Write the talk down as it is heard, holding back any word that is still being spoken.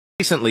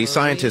Recently,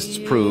 scientists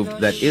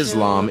proved that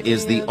Islam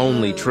is the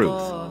only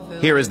truth.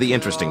 Here is the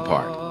interesting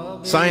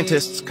part.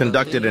 Scientists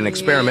conducted an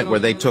experiment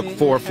where they took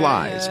 4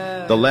 flies.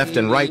 The left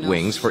and right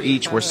wings for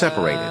each were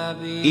separated.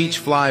 Each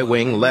fly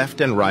wing, left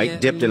and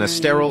right, dipped in a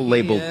sterile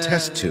labeled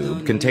test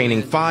tube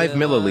containing 5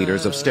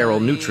 milliliters of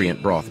sterile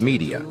nutrient broth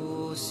media.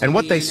 And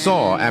what they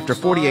saw after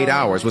 48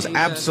 hours was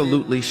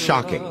absolutely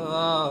shocking.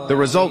 The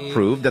result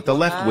proved that the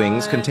left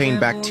wings contain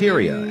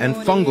bacteria and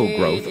fungal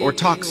growth or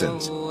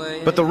toxins,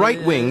 but the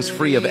right wings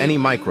free of any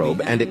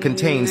microbe, and it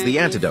contains the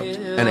antidote,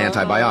 an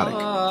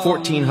antibiotic,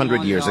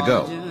 1400 years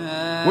ago.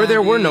 Where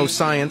there were no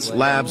science,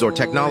 labs, or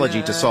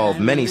technology to solve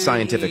many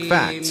scientific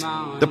facts,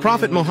 the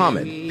Prophet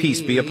Muhammad,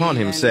 peace be upon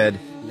him, said,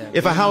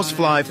 "If a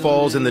housefly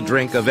falls in the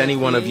drink of any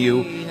one of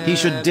you, he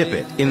should dip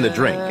it in the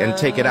drink and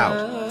take it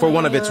out, for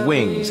one of its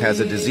wings has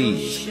a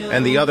disease,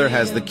 and the other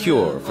has the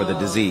cure for the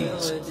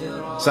disease."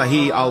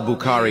 Sahih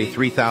al-Bukhari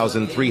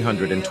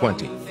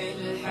 3320.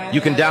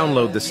 You can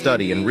download the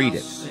study and read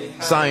it.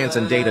 Science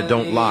and data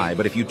don't lie,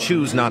 but if you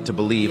choose not to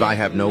believe, I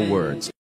have no words.